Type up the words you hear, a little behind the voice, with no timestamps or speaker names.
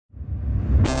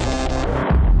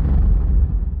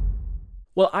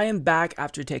Well, I am back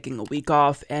after taking a week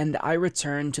off, and I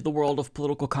return to the world of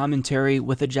political commentary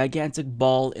with a gigantic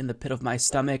ball in the pit of my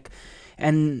stomach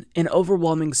and an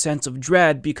overwhelming sense of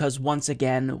dread because once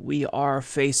again we are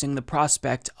facing the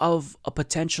prospect of a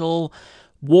potential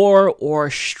war or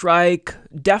strike,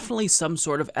 definitely some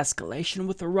sort of escalation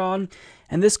with Iran,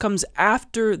 and this comes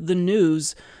after the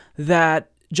news that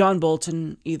John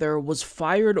Bolton either was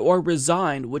fired or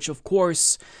resigned, which of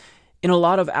course in a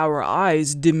lot of our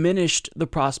eyes, diminished the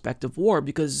prospect of war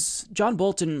because John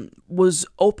Bolton was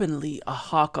openly a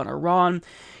hawk on Iran.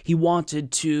 He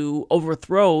wanted to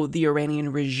overthrow the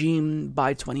Iranian regime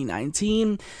by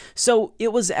 2019. So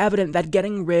it was evident that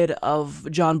getting rid of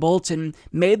John Bolton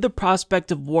made the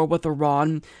prospect of war with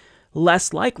Iran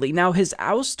less likely. Now, his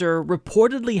ouster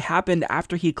reportedly happened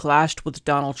after he clashed with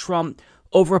Donald Trump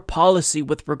over policy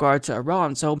with regard to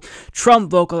Iran. So Trump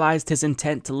vocalized his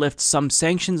intent to lift some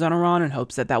sanctions on Iran in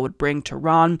hopes that that would bring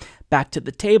Tehran back to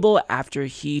the table after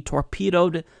he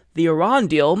torpedoed the Iran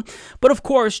deal. But of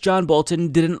course, John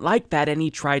Bolton didn't like that, and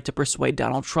he tried to persuade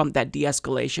Donald Trump that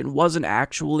de-escalation wasn't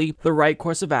actually the right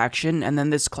course of action, and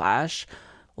then this clash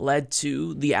led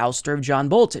to the ouster of John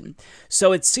Bolton.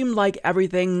 So it seemed like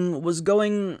everything was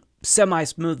going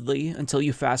semi-smoothly until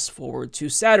you fast forward to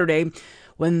Saturday,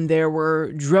 when there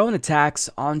were drone attacks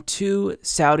on 2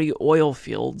 Saudi oil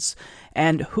fields,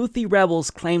 and Houthi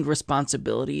rebels claimed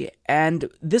responsibility, and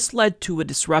this led to a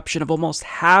disruption of almost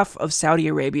half of Saudi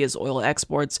Arabia's oil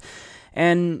exports.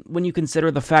 And when you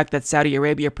consider the fact that Saudi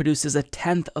Arabia produces a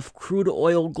tenth of crude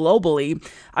oil globally,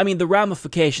 I mean, the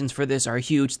ramifications for this are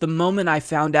huge. The moment I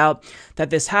found out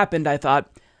that this happened, I thought,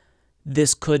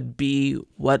 this could be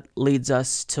what leads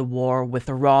us to war with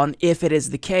Iran if it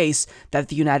is the case that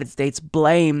the United States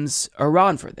blames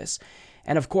Iran for this.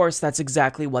 And of course, that's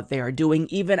exactly what they are doing,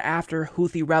 even after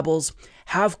Houthi rebels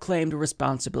have claimed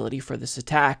responsibility for this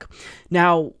attack.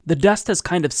 Now, the dust has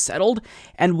kind of settled,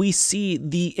 and we see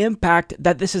the impact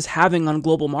that this is having on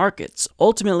global markets.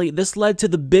 Ultimately, this led to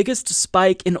the biggest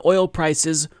spike in oil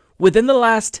prices within the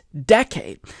last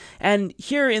decade. And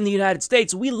here in the United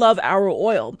States, we love our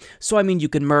oil. So, I mean, you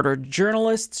can murder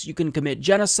journalists, you can commit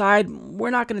genocide, we're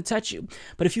not going to touch you.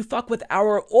 But if you fuck with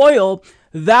our oil,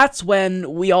 that's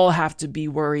when we all have to be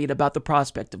worried about the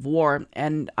prospect of war.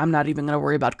 And I'm not even going to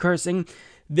worry about cursing.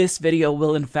 This video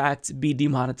will, in fact, be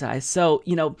demonetized. So,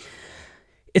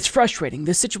 it's frustrating.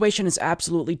 This situation is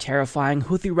absolutely terrifying.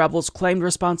 Houthi rebels claimed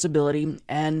responsibility.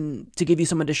 And to give you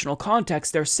some additional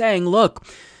context, they're saying, look,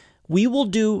 we will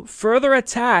do further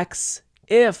attacks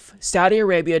if Saudi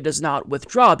Arabia does not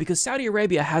withdraw, because Saudi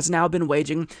Arabia has now been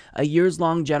waging a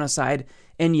years-long genocide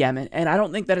in Yemen, and I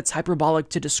don't think that it's hyperbolic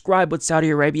to describe what Saudi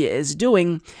Arabia is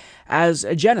doing as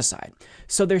a genocide.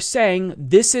 So they're saying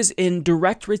this is in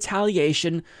direct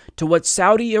retaliation to what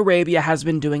Saudi Arabia has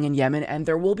been doing in Yemen, and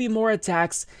there will be more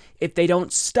attacks if they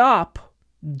don't stop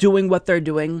doing what they're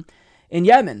doing in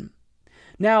Yemen.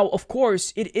 Now, of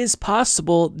course, it is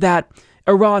possible that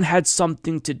Iran had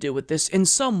something to do with this in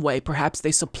some way. Perhaps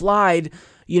they supplied,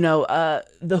 the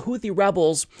Houthi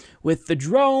rebels with the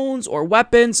drones or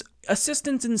weapons,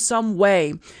 assistance in some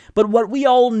way. But what we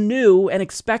all knew and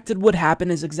expected would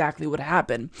happen is exactly what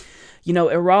happened.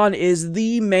 Iran is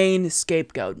the main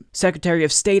scapegoat. Secretary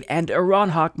of State and Iran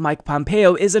hawk Mike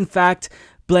Pompeo is in fact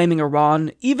blaming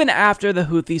Iran even after the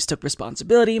Houthis took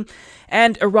responsibility,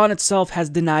 and Iran itself has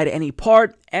denied any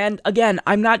part. And again,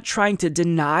 I'm not trying to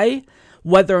deny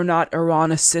whether or not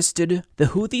Iran assisted the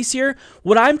Houthis here.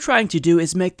 What I'm trying to do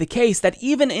is make the case that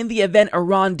even in the event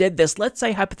Iran did this, let's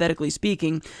say hypothetically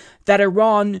speaking, that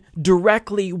Iran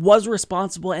directly was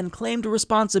responsible and claimed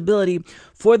responsibility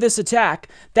for this attack,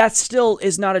 that still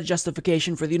is not a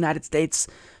justification for the United States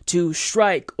to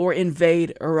strike or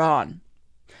invade Iran.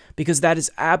 Because that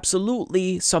is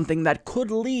absolutely something that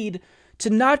could lead to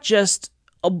not just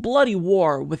a bloody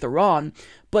war with Iran,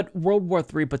 but World War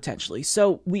III potentially.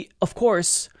 So we, of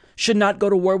course, should not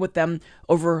go to war with them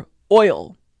over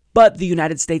oil. But the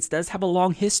United States does have a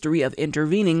long history of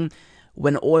intervening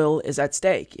when oil is at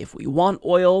stake. If we want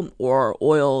oil or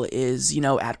oil is,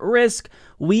 at risk,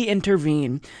 we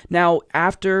intervene. Now,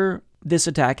 after this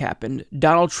attack happened,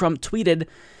 Donald Trump tweeted,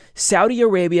 Saudi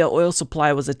Arabia oil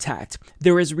supply was attacked.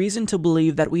 There is reason to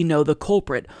believe that we know the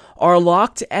culprit, are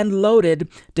locked and loaded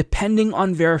depending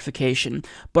on verification,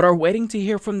 but are waiting to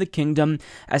hear from the kingdom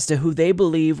as to who they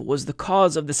believe was the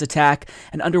cause of this attack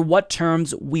and under what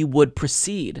terms we would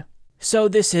proceed. So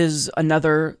this is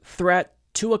another threat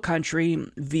to a country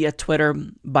via Twitter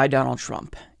by Donald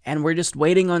Trump. And we're just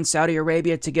waiting on Saudi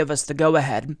Arabia to give us the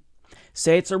go-ahead.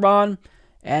 Say it's Iran,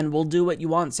 and we'll do what you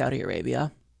want, Saudi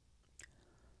Arabia.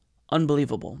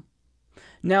 Unbelievable.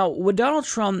 Now, what Donald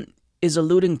Trump is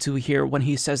alluding to here when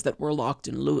he says that we're locked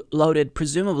and loaded,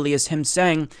 presumably is him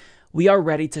saying we are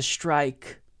ready to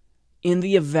strike in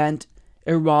the event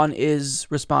Iran is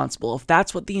responsible. If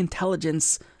that's what the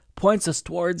intelligence points us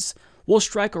towards, we'll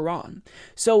strike Iran.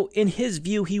 So in his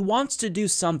view, he wants to do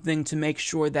something to make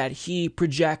sure that he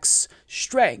projects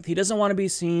strength. He doesn't want to be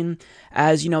seen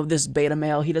as, this beta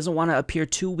male. He doesn't want to appear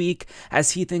too weak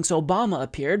as he thinks Obama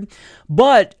appeared.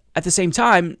 But at the same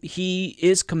time, he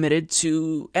is committed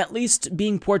to at least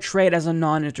being portrayed as a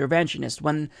non-interventionist.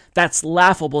 When that's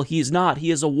laughable, he's not.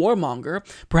 He is a warmonger,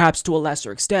 perhaps to a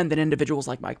lesser extent than individuals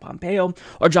like Mike Pompeo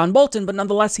or John Bolton, but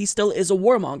nonetheless, he still is a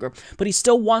warmonger. But he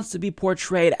still wants to be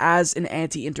portrayed as an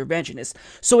anti-interventionist.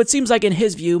 So it seems like in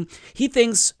his view, he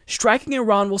thinks striking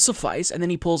Iran will suffice, and then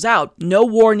he pulls out. No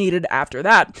war needed after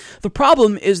that. The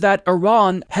problem is that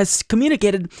Iran has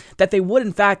communicated that they would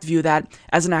in fact view that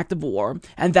as an act of war,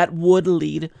 and that would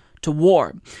lead to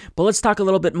war. But let's talk a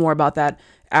little bit more about that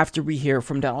after we hear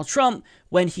from Donald Trump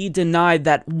when he denied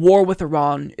that war with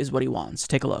Iran is what he wants.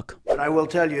 Take a look. But I will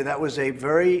tell you, that was a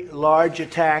very large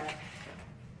attack,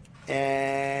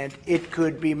 and it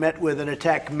could be met with an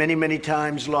attack many, many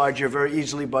times larger very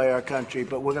easily by our country.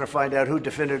 But we're going to find out who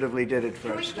definitively did it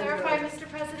first. Can we clarify, Mr.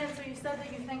 President? So you said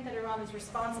that you think that Iran is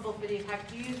responsible for the attack.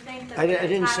 Do you think that I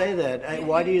didn't say that.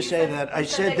 Why do you say that? I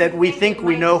said that we think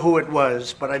we know who it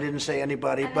was, but I didn't say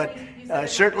anybody. But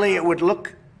certainly it would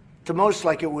look to most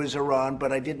like it was Iran,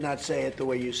 but I did not say it the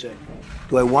way you said.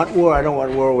 Do I want war? I don't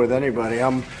want war with anybody.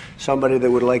 I'm somebody that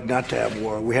would like not to have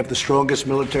war. We have the strongest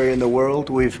military in the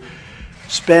world. We've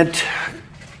spent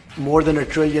more than $1.5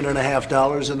 trillion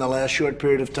in the last short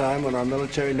period of time on our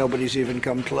military. Nobody's even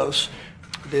come close.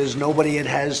 There's nobody that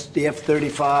has the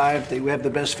F-35. We have the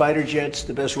best fighter jets,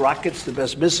 the best rockets, the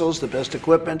best missiles, the best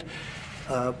equipment.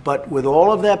 But with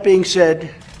all of that being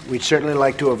said, we'd certainly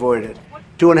like to avoid it.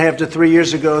 2.5 to 3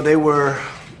 years ago, they were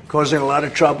causing a lot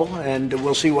of trouble, and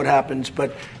we'll see what happens.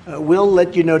 But we'll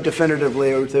let you know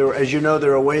definitively. As you know,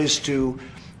 there are ways to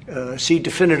see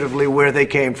definitively where they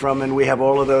came from, and we have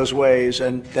all of those ways,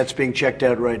 and that's being checked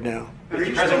out right now. Are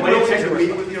you still willing to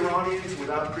meet with the Iranians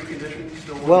without preconditions?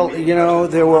 Well,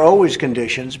 there were always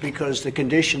conditions, because the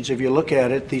conditions, if you look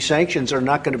at it, the sanctions are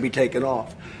not going to be taken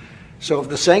off. So if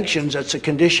the sanctions, that's a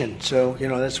condition. So,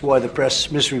 that's why the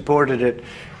press misreported it.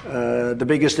 The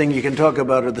biggest thing you can talk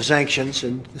about are the sanctions,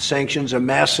 and the sanctions are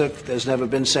massive. There's never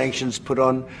been sanctions put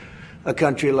on a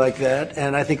country like that,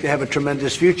 and I think they have a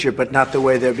tremendous future, but not the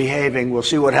way they're behaving. We'll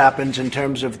see what happens in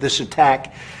terms of this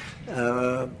attack.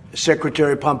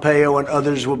 Secretary Pompeo and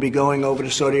others will be going over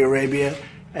to Saudi Arabia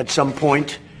at some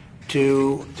point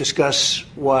to discuss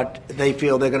what they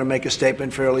feel. They're going to make a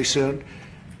statement fairly soon.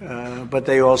 But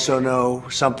they also know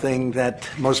something that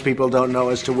most people don't know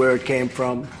as to where it came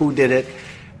from, who did it,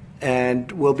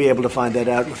 and we'll be able to find that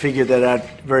out, figure that out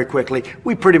very quickly.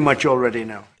 We pretty much already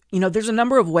know. There's a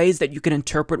number of ways that you can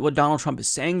interpret what Donald Trump is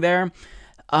saying there.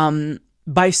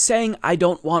 By saying, I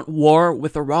don't want war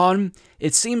with Iran,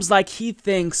 it seems like he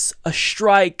thinks a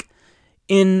strike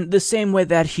in the same way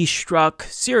that he struck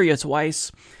Syria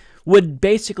twice would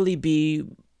basically be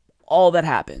all that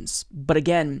happens. But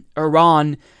again,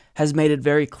 Iran has made it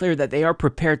very clear that they are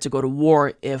prepared to go to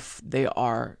war if they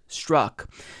are struck.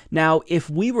 Now, if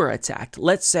we were attacked,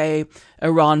 let's say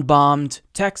Iran bombed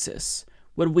Texas,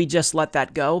 would we just let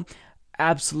that go?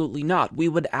 Absolutely not. We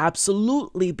would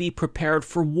absolutely be prepared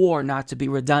for war, not to be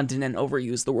redundant and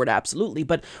overuse the word absolutely.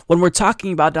 But when we're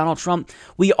talking about Donald Trump,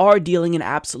 we are dealing in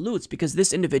absolutes because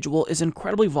this individual is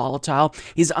incredibly volatile.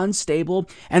 He's unstable.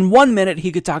 And one minute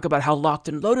he could talk about how locked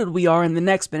and loaded we are, and the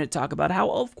next minute talk about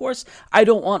how, of course, I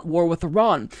don't want war with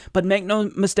Iran. But make no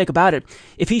mistake about it.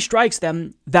 If he strikes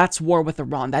them, that's war with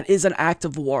Iran. That is an act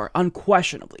of war,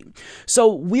 unquestionably.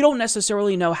 So we don't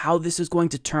necessarily know how this is going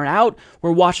to turn out.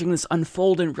 We're watching this unfold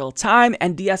in real time,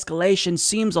 and de-escalation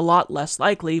seems a lot less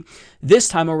likely this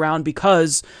time around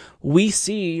because we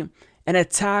see an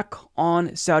attack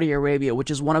on Saudi Arabia,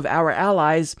 which is one of our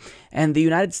allies, and the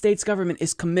United States government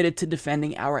is committed to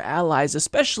defending our allies,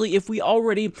 especially if we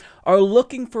already are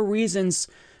looking for reasons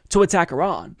to attack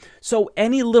Iran. So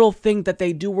any little thing that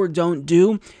they do or don't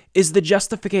do is the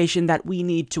justification that we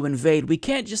need to invade. We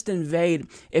can't just invade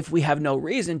if we have no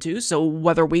reason to. So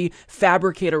whether we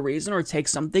fabricate a reason or take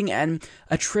something and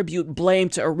attribute blame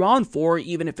to Iran for,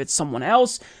 even if it's someone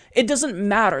else, it doesn't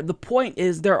matter. The point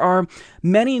is there are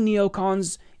many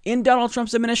neocons in Donald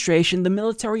Trump's administration. The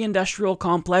military-industrial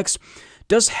complex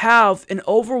does have an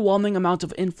overwhelming amount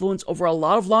of influence over a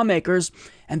lot of lawmakers,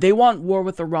 and they want war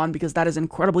with Iran because that is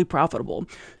incredibly profitable.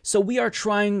 So we are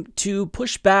trying to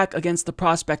push back against the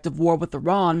prospect of war with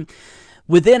Iran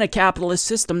within a capitalist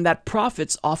system that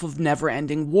profits off of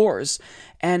never-ending wars.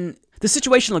 And the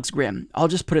situation looks grim. I'll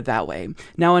just put it that way.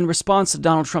 Now, in response to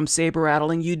Donald Trump's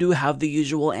saber-rattling, you do have the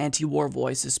usual anti-war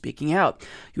voices speaking out.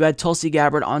 You had Tulsi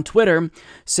Gabbard on Twitter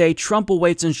say Trump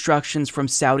awaits instructions from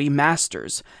Saudi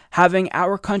masters. Having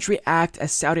our country act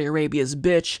as Saudi Arabia's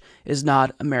bitch is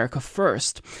not America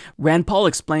first. Rand Paul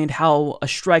explained how a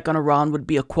strike on Iran would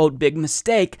be a, quote, big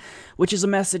mistake, which is a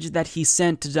message that he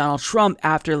sent to Donald Trump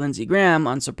after Lindsey Graham,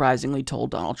 unsurprisingly,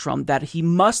 told Donald Trump that he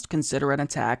must consider an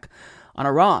attack on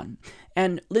Iran.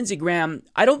 And Lindsey Graham,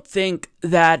 I don't think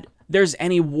that there's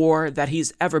any war that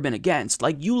he's ever been against.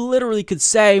 Like, you literally could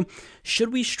say,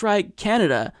 should we strike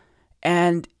Canada?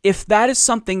 And if that is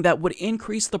something that would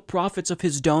increase the profits of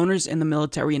his donors in the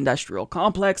military-industrial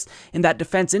complex, in that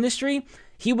defense industry,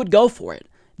 he would go for it.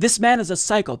 This man is a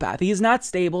psychopath. He is not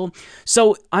stable.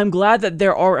 So I'm glad that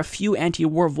there are a few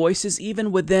anti-war voices,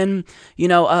 even within,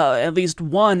 at least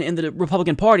one in the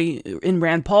Republican Party, in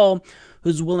Rand Paul,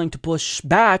 who's willing to push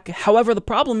back. However, the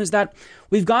problem is that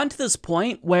we've gotten to this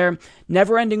point where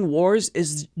never-ending wars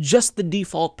is just the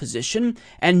default position,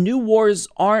 and new wars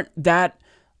aren't that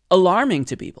alarming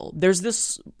to people. There's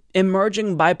this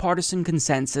emerging bipartisan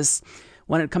consensus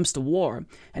when it comes to war.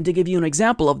 And to give you an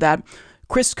example of that,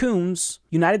 Chris Coons,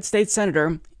 United States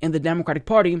Senator in the Democratic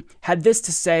Party, had this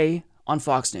to say on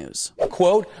Fox News.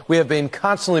 Quote, "We have been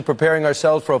constantly preparing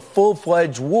ourselves for a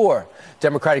full-fledged war."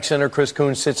 Democratic Senator Chris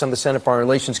Coons sits on the Senate Foreign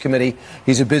Relations Committee.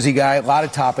 He's a busy guy, a lot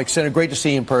of topics. Senator, great to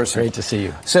see you in person. Great to see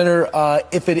you. Senator,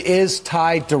 if it is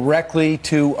tied directly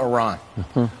to Iran,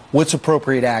 what's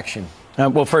appropriate action?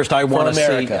 Well, first, I want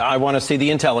America. to see the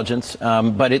intelligence,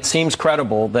 but it seems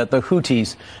credible that the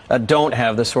Houthis don't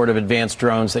have the sort of advanced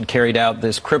drones that carried out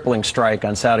this crippling strike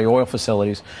on Saudi oil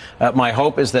facilities. My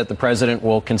hope is that the president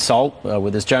will consult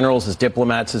with his generals, his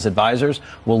diplomats, his advisors,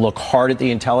 will look hard at the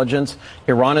intelligence.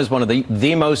 Iran is one of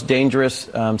the most dangerous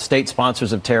state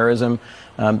sponsors of terrorism.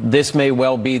 This may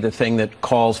well be the thing that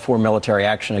calls for military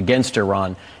action against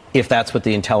Iran, if that's what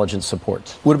the intelligence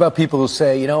supports. What about people who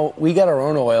say, we got our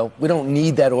own oil, we don't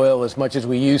need that oil as much as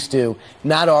we used to,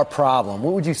 not our problem?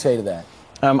 What would you say to that?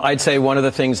 I'd say one of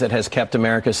the things that has kept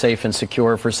America safe and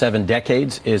secure for 7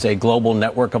 decades is a global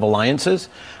network of alliances.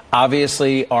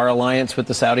 Obviously, our alliance with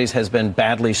the Saudis has been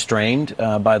badly strained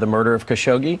by the murder of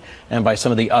Khashoggi and by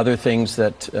some of the other things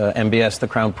that MBS, the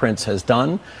Crown Prince, has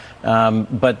done.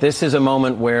 But this is a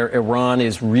moment where Iran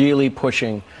is really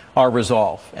pushing our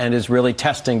resolve and is really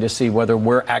testing to see whether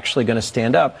we're actually going to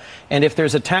stand up. And if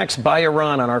there's attacks by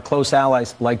Iran on our close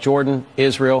allies like Jordan,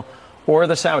 Israel, or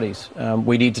the Saudis,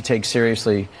 we need to take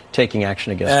seriously taking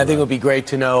action against Iran. I think it would be great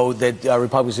to know that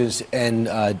Republicans and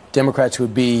Democrats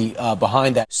would be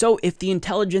behind that. So if the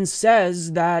intelligence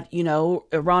says that,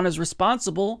 Iran is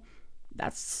responsible,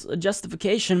 that's a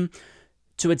justification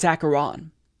to attack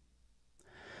Iran.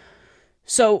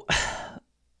 So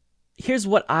here's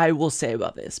what I will say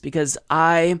about this, because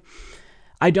I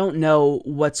don't know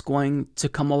what's going to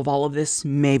come of all of this.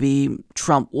 Maybe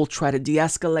Trump will try to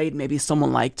de-escalate. Maybe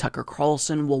someone like Tucker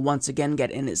Carlson will once again get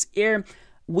in his ear.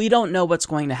 We don't know what's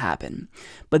going to happen.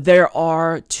 But there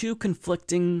are two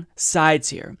conflicting sides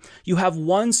here. You have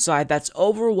one side that's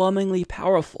overwhelmingly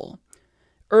powerful,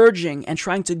 urging and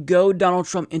trying to goad Donald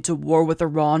Trump into war with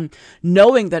Iran,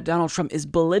 knowing that Donald Trump is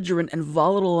belligerent and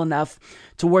volatile enough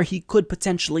to where he could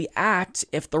potentially act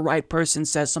if the right person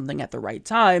says something at the right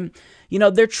time.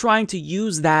 They're trying to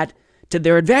use that to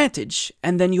their advantage.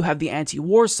 And then you have the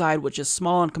anti-war side, which is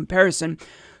small in comparison,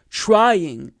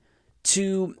 trying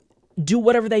to do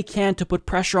whatever they can to put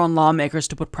pressure on lawmakers,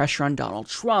 to put pressure on Donald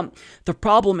Trump. The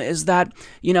problem is that,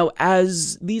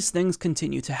 as these things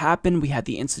continue to happen, we had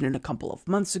the incident a couple of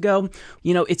months ago,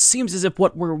 it seems as if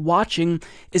what we're watching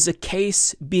is a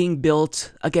case being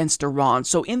built against Iran.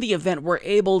 So in the event we're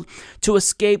able to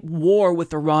escape war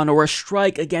with Iran or a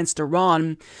strike against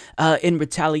Iran in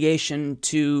retaliation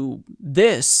to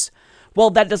this, well,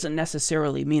 that doesn't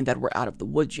necessarily mean that we're out of the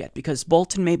woods yet, because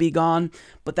Bolton may be gone,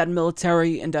 but that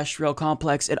military-industrial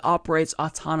complex, it operates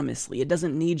autonomously. It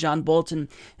doesn't need John Bolton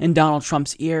in Donald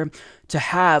Trump's ear to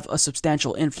have a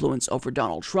substantial influence over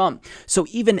Donald Trump. So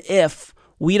even if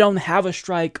we don't have a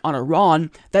strike on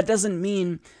Iran, that doesn't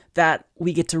mean that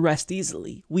we get to rest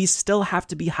easily. We still have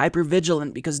to be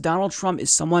hyper-vigilant, because Donald Trump is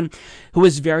someone who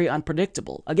is very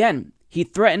unpredictable. Again, he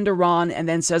threatened Iran and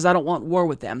then says, I don't want war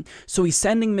with them. So he's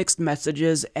sending mixed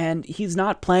messages, and he's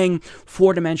not playing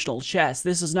four-dimensional chess.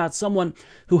 This is not someone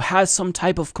who has some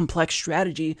type of complex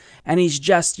strategy, and he's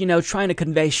just, trying to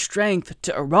convey strength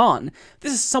to Iran.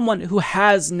 This is someone who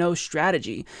has no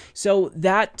strategy. So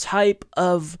that type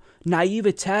of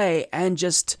naivete and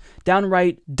just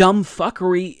downright dumb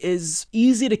fuckery is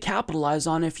easy to capitalize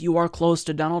on if you are close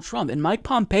to Donald Trump. And Mike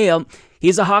Pompeo,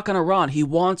 he's a hawk on Iran. He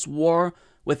wants war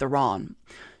with Iran.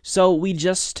 So we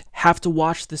just have to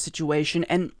watch the situation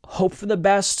and hope for the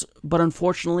best, but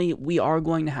unfortunately, we are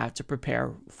going to have to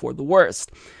prepare for the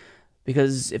worst.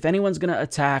 Because if anyone's going to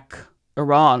attack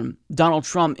Iran, Donald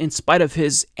Trump, in spite of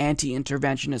his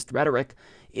anti-interventionist rhetoric,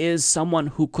 is someone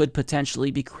who could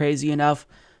potentially be crazy enough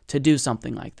to do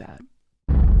something like that.